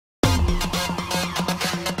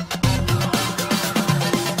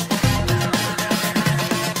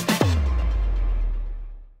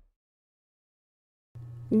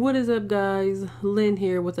What is up, guys? Lynn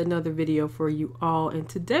here with another video for you all, and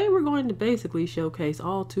today we're going to basically showcase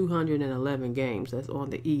all 211 games that's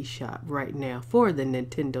on the eShop right now for the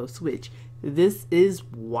Nintendo Switch. This is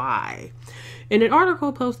why. In an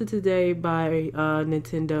article posted today by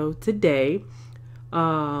Nintendo Today,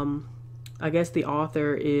 I guess the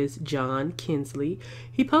author is John Kinsley.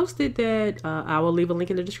 He posted that, I will leave a link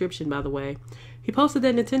in the description, by the way. He posted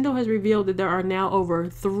that Nintendo has revealed that there are now over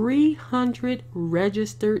 300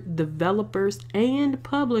 registered developers and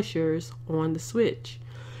publishers on the Switch.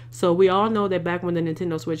 So we all know that back when the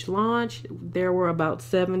Nintendo Switch launched, there were about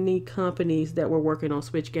 70 companies that were working on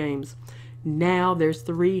Switch games. Now there's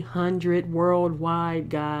 300 worldwide,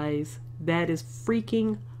 guys. That is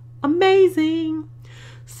freaking amazing.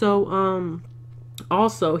 So,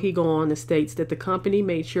 also, he go on and states that the company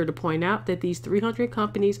made sure to point out that these 300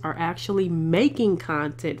 companies are actually making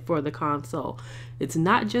content for the console. It's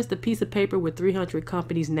not just a piece of paper with 300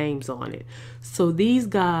 companies' names on it. So these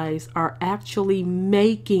guys are actually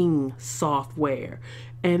making software,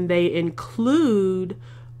 and they include,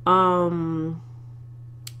 indie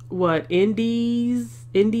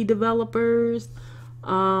developers,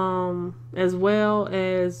 as well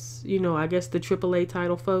as, I guess the AAA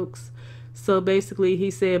title folks. So basically, he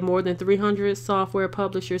said more than 300 software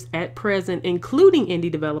publishers at present, including indie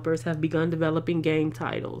developers, have begun developing game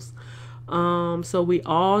titles. So we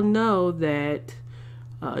all know that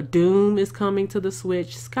Doom is coming to the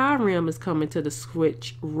Switch, Skyrim is coming to the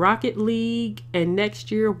Switch, Rocket League, and next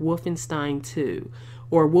year Wolfenstein 2,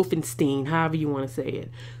 or Wolfenstein, however you want to say it.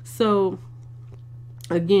 So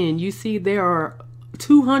again, you see there are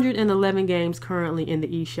 211 games currently in the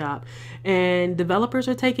eShop, and developers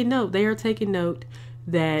are taking note. They are taking note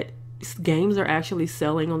that games are actually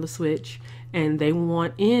selling on the Switch, and they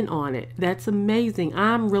want in on it. That's amazing.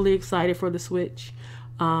 I'm really excited for the Switch,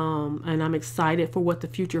 and I'm excited for what the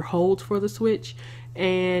future holds for the Switch.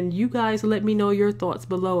 And you guys let me know your thoughts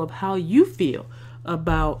below of how you feel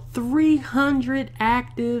about 300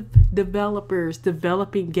 active developers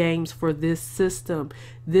developing games for this system.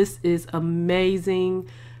 This is amazing,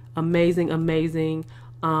 amazing, amazing.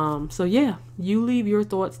 So yeah, you leave your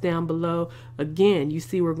thoughts down below. Again, you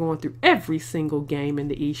see we're going through every single game in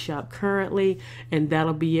the eShop currently, and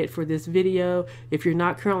that'll be it for this video. If you're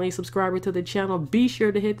not currently a subscriber to the channel, be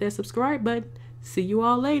sure to hit that subscribe button. See you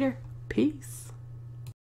all later. Peace.